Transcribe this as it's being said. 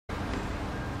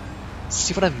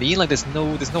See what I mean? Like there's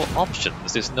no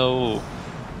options.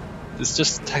 It's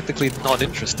just tactically not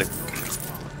interesting.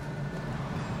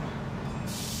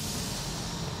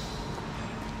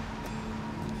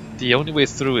 The only way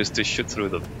through is to shoot through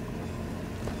them.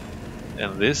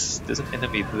 And there's an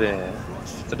enemy there.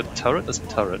 Is that a turret? That's a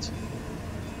turret.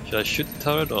 Should I shoot the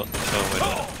turret or... no, wait a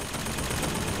minute.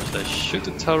 Should I shoot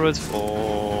the turret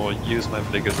or use my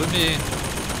flickers? Let me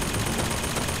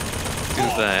do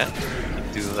that.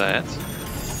 Do that.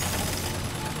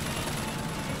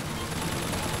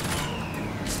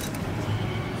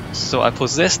 So I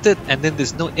possessed it and then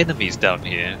there's no enemies down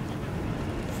here.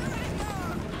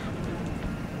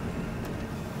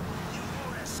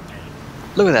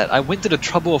 Look at that, I went to the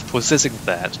trouble of possessing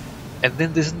that, and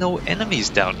then there's no enemies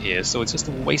down here, so it's just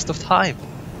a waste of time.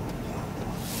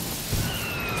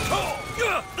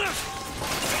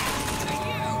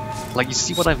 Like, you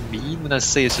see what I mean when I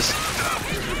say it's just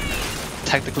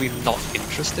tactically not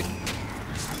interesting?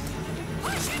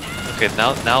 Okay,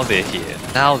 now they're here.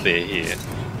 Now they're here.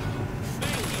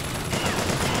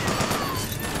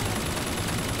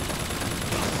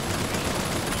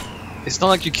 It's not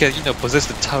like you can, you know, possess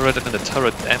the turret and then the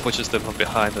turret ambushes them from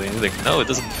behind or anything. No, it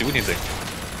doesn't do anything.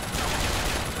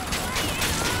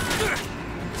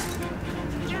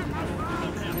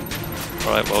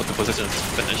 Alright, well, the position is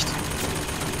finished.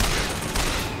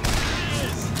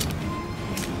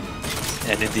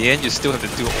 And in the end, you still have to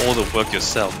do all the work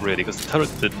yourself, really, because the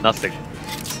turret did nothing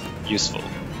useful.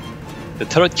 The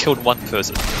turret killed one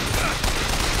person.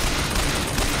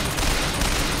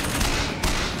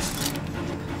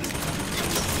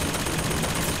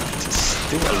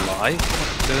 Still alive? What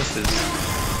on earth is...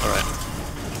 Alright.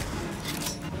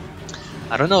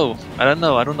 I don't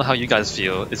know how you guys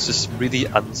feel. It's just really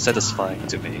unsatisfying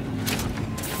to me.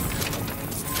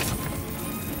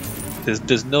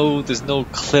 There's no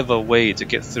clever way to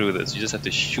get through this. You just have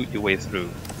to shoot your way through.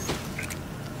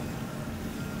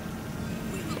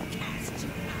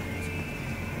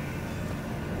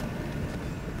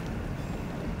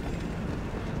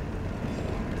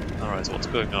 Alright, so what's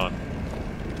going on?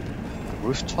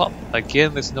 Rooftop?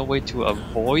 Again, there's no way to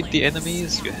avoid the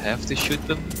enemies, you have to shoot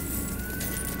them.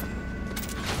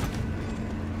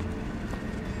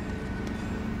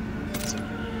 There's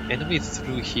an enemy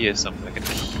through here somewhere, I can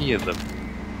hear them.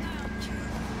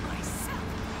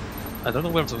 I don't know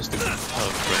where I'm supposed to go.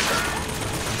 Oh,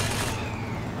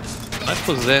 great. Can I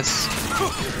possess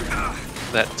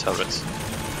that turret?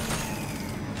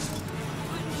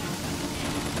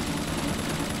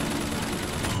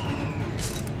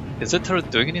 Is that turret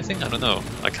doing anything? I don't know.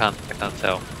 I can't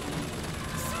tell.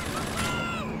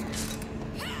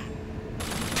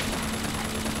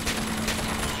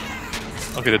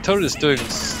 Okay, the turret is doing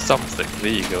something.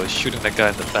 There you go, it's shooting that guy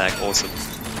in the back, awesome.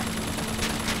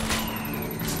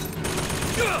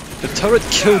 The turret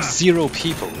killed 0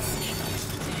 people.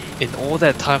 In all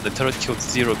that time, the turret killed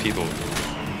 0 people.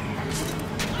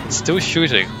 It's still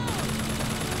shooting.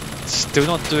 Still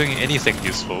not doing anything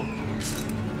useful.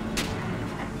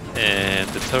 And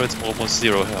the turret's almost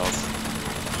 0 health.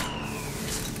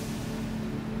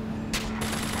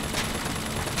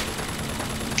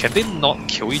 Can they not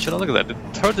kill each other? Look at that, the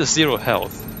turret is 0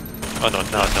 health. Oh no,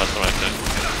 no, it's alright.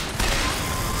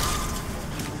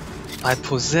 No. I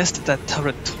possessed that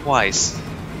turret twice.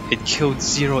 It killed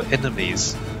 0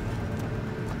 enemies.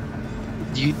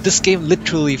 This game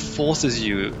literally forces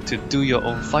you to do your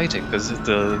own fighting because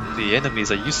the enemies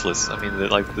are useless. I mean,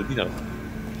 you know,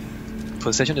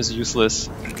 possession is useless.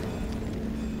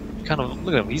 Kind of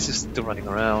look at him. He's just still running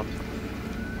around.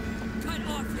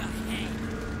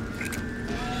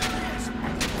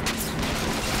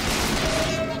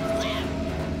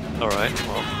 All right.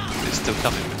 Well, he's still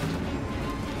coming.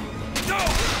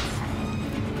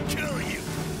 Kill you.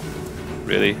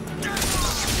 Really?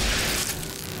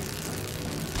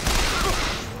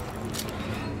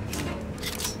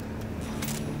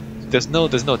 There's no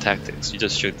tactics. You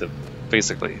just shoot them,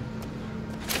 basically.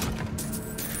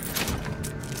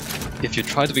 If you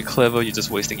try to be clever, you're just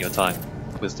wasting your time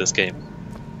with this game.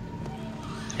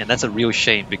 And that's a real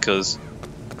shame because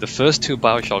the first 2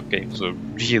 Bioshock games were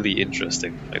really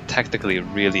interesting, like tactically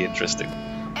really interesting.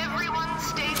 Everyone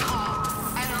stay calm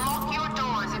and lock your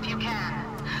doors if you can.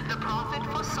 The Prophet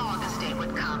foresaw this day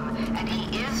would come, and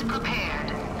he is prepared.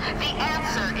 The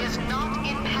answer is not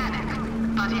in panic,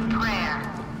 but in prayer.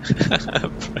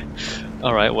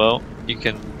 Alright, well, you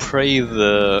can pray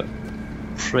the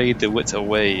wit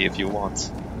away if you want.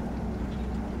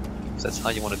 If that's how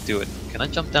you want to do it. Can I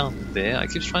jump down there? I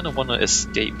keep trying to want to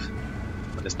escape,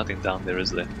 but there's nothing down there,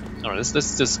 is there? Alright,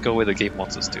 let's just go where the game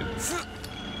wants us to.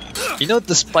 You know,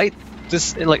 despite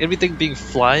this, like everything being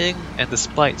flying, and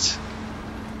despite,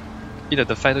 you know,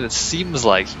 the fact that it seems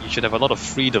like you should have a lot of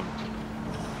freedom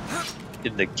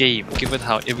in the game, given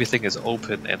how everything is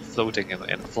open and floating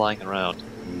and flying around.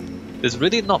 There's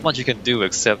really not much you can do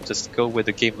except just go where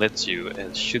the game lets you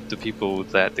and shoot the people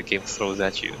that the game throws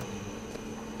at you.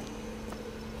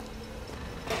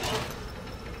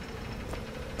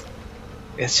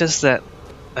 It's just that,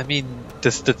 I mean,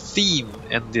 the theme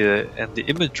and the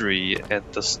imagery and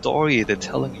the story they're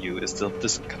telling you is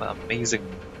this kind of amazing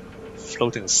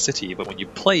floating city, but when you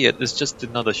play it, it's just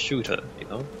another shooter, you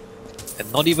know?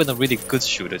 And not even a really good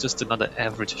shooter, just another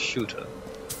average shooter.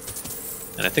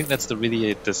 And I think that's the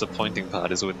really disappointing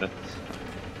part, is when the...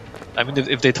 I mean,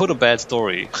 if they told a bad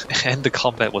story and the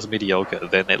combat was mediocre,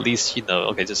 then at least, you know,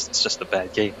 okay, it's just a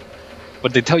bad game.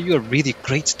 But they tell you a really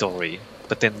great story,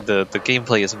 but then the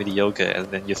gameplay is mediocre, and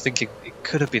then you're thinking, it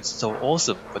could have been so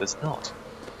awesome, but it's not.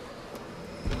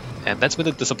 And that's where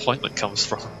the disappointment comes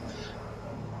from.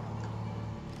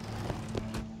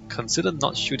 Consider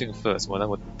not shooting first.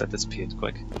 Well, that disappeared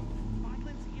quick.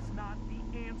 Violence is not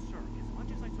the answer. As much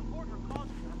as I support her cause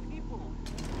and her people,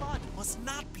 blood must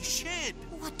not be shed.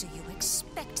 What do you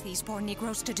expect these poor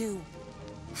Negroes to do?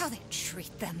 How they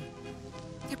treat them.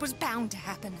 It was bound to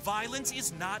happen. Violence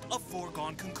is not a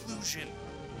foregone conclusion.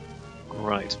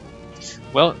 Right.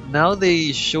 Well, now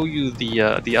they show you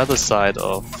the other side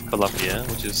of Colombia,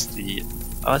 which is the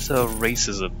utter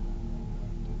racism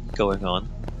going on.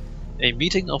 A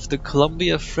meeting of the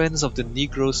Colombia Friends of the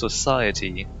Negro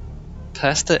Society.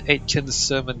 Pastor Aitken's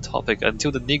sermon topic: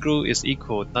 until the Negro is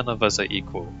equal, none of us are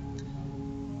equal.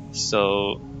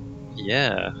 So,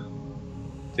 yeah,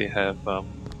 they have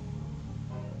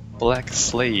black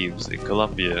slaves in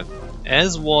Colombia,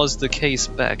 as was the case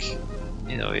back,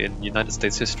 you know, in United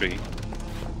States history.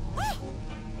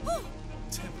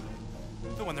 Tim,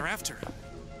 the one they're after.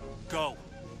 Go.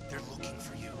 They're looking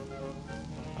for you.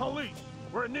 Police!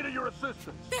 We're in need of your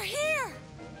assistance! They're here!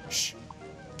 Shh.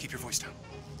 Keep your voice down.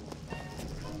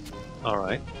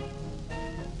 Alright.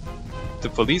 The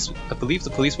police, I believe the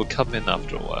police will come in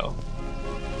after a while.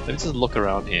 Let me just look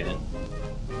around here.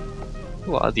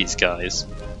 Who are these guys?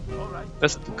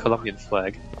 That's the Colombian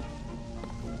flag.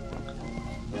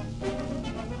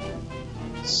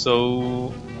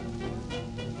 So...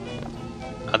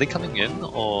 are they coming in,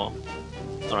 or...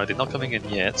 Alright, they're not coming in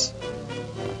yet.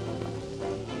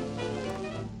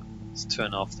 Let's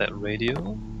turn off that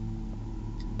radio.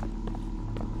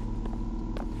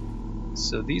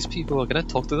 So these people, can I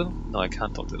talk to them? No, I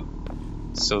can't talk to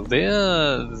them. So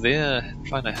they're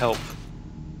trying to help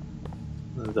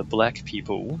the black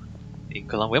people in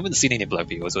Colombia. We haven't seen any black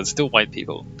people, so it's still white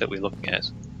people that we're looking at.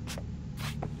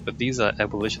 But these are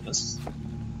abolitionists.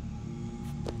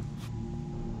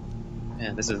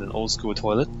 And this is an old school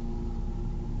toilet.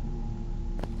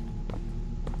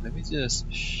 Let me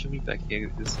just shimmy back here.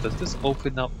 Does this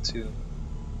open up to...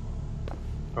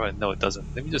 Alright, no it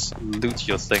doesn't. Let me just loot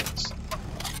your things.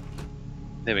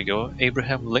 There we go.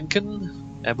 Abraham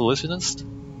Lincoln, abolitionist.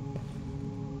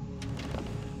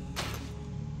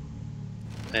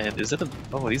 And is that a...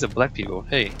 oh, these are black people.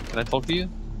 Hey, can I talk to you?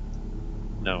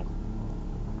 No.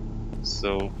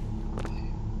 So...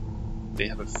 they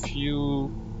have a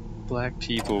few black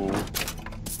people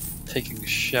taking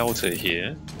shelter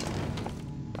here.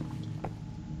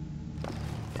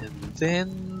 And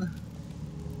then...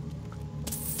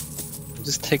 we'll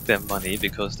just take their money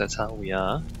because that's how we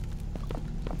are.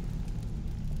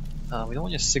 We don't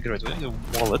want your cigarettes, we want your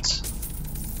wallet.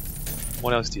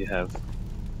 What else do you have?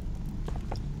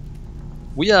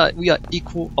 We are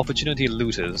equal opportunity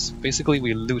looters. Basically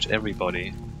we loot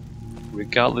everybody,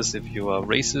 regardless if you are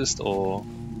racist or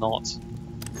not.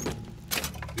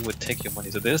 We would take your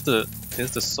money. So there's the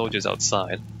soldiers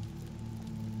outside.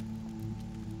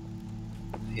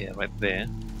 Yeah, right there.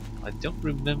 I don't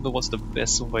remember what's the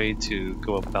best way to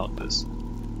go about this.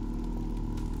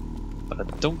 But I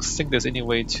don't think there's any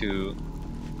way to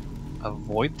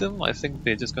avoid them. I think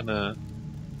they're just gonna...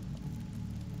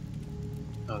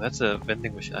 oh, that's a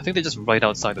vending machine. I think they're just right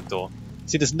outside the door.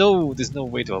 See, there's no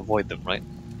way to avoid them, right?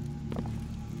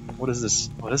 What is this?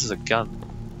 Oh, this is a gun.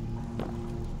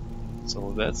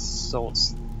 So that's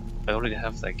I already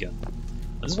have that gun.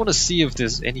 I just want to see if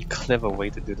there's any clever way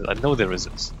to do this. I know there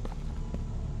isn't.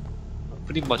 I'm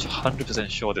pretty much 100%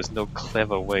 sure there's no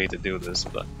clever way to do this,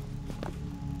 but...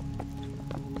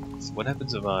 so what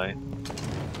happens if I...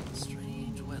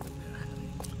 Strange weather we're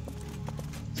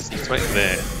having. see, it's right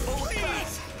there.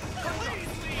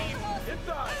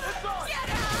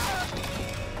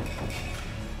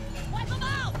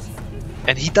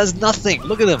 And he does nothing!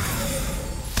 Look at him!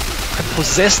 I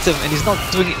possessed him and he's not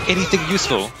doing anything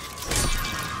useful.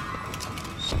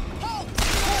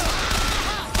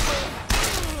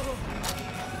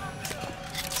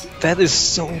 That is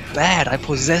so bad. I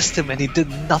possessed him and he did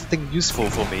nothing useful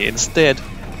for me. Instead,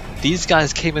 these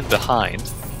guys came in behind,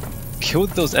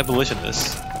 killed those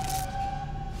abolitionists,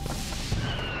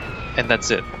 and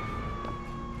that's it.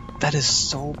 That is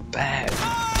so bad.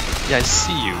 Yeah, I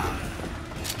see you.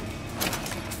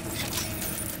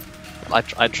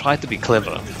 I tried to be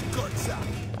clever.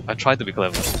 I tried to be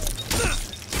clever.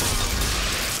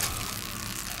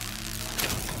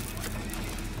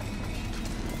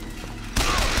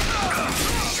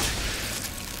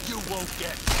 You won't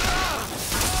get.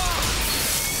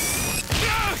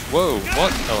 Whoa,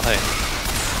 what? Oh, hey.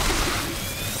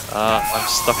 I'm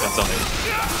stuck on something.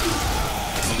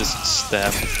 Let me just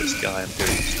stab this guy until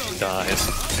he dies.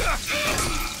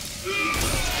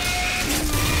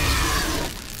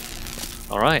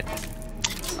 Alright.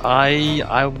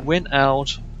 I went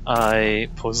out, I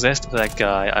possessed that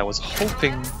guy, I was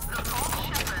hoping... The false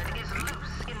shepherd is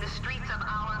loose in the streets of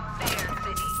our fair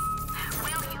city.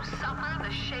 Will you suffer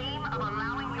the shame of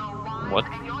allowing your wives What?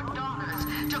 and your daughters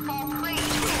to fall prey to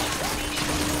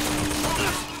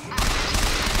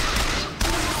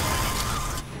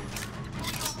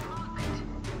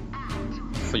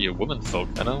For your womenfolk,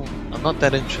 I'm not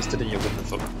that interested in your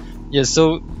womenfolk. Yeah,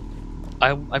 so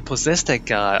I possessed that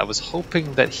guy. I was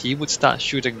hoping that he would start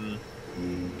shooting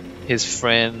his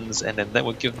friends and then that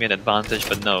would give me an advantage,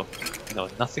 but no,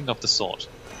 nothing of the sort.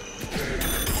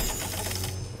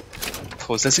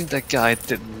 Possessing that guy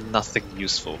did nothing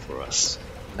useful for us.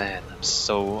 Man, I'm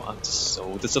so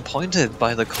disappointed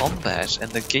by the combat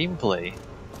and the gameplay.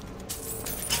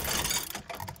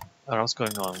 What else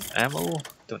going on? Ammo?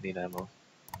 Don't need ammo.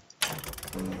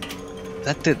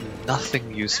 That did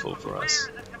nothing useful for us.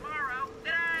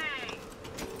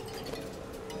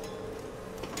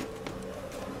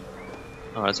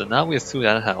 Alright, so now we're through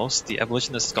that house. The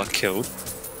abolitionists got killed.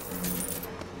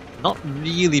 Not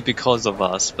really because of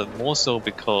us, but more so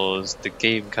because the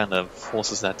game kind of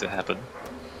forces that to happen.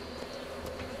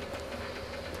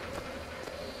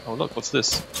 Oh look, what's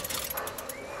this?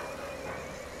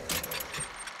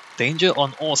 Danger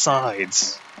on all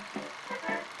sides!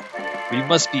 We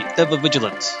must be ever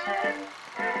vigilant.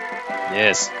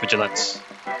 Yes, vigilant.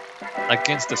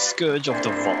 Against the scourge of the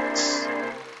vaults.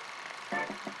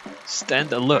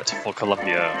 Stand alert for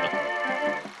Columbia.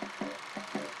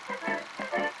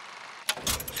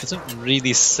 Doesn't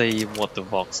really say what the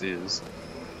Vox is.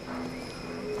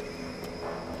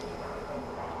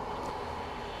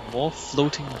 More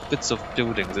floating bits of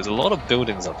buildings. There's a lot of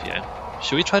buildings up here.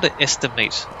 Should we try to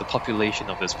estimate the population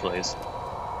of this place?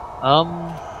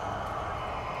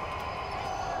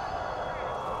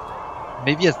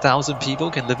 Maybe 1,000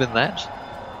 people can live in that?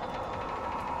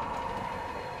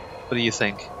 What do you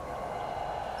think?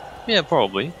 Yeah,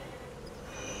 probably.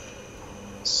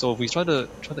 So if we try to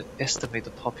estimate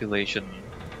the population,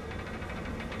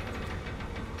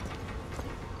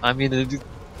 I mean,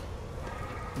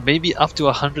 maybe up to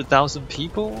 100,000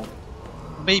 people,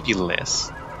 maybe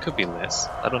less. Could be less.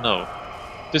 I don't know.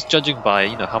 Just judging by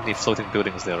how many floating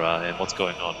buildings there are and what's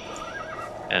going on,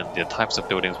 and the types of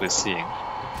buildings we're seeing.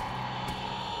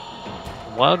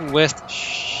 Wild West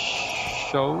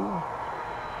Show.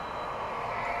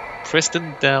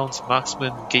 Preston Downs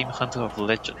Marksman Game Hunter of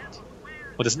Legend.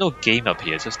 Well, there's no game up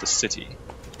here, just the city.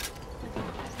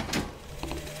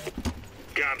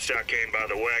 Comstock came by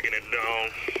the wagon at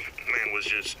dawn. Man was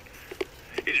just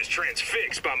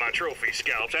transfixed by my trophy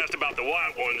scalps. Asked about the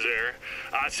white ones there.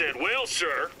 I said, well,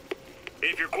 sir,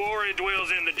 if your quarry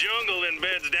dwells in the jungle and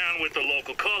beds down with the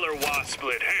local color, why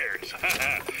split hairs?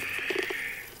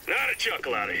 Not a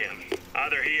chuckle out of him.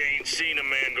 Either he ain't seen a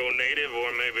man go native,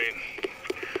 or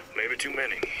maybe too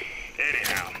many.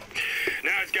 Anyhow,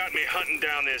 now it's got me hunting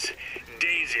down this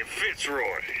Daisy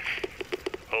Fitzroy.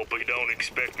 Hope he don't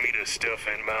expect me to stuff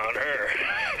and mount her.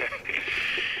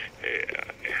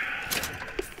 Yeah.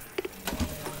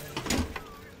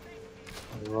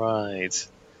 Right.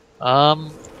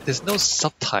 There's no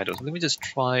subtitles. Let me just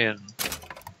try and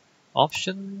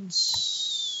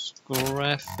options,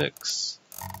 graphics.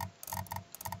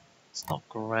 It's not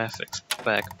graphics.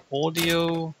 Back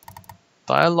audio,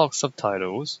 dialogue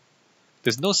subtitles.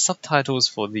 There's no subtitles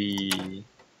for the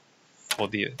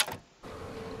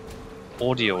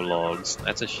audio logs.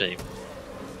 That's a shame.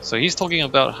 So he's talking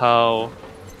about how,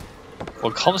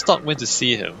 well, Comstock went to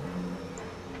see him.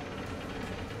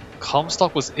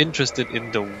 Comstock was interested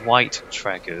in the white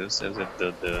trackers, as in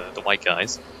the white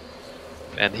guys,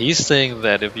 and he's saying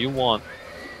that if you want,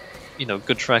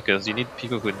 good trackers, you need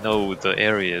people who know the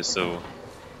area. So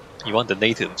you want the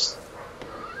natives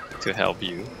to help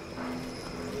you.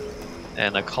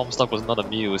 And Comstock was not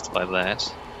amused by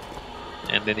that.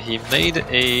 And then he made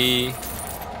a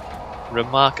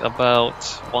remark about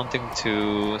wanting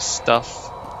to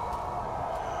stuff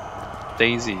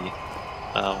Daisy,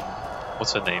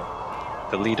 what's her name?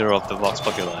 The leader of the Vox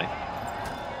Populi.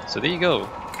 So there you go.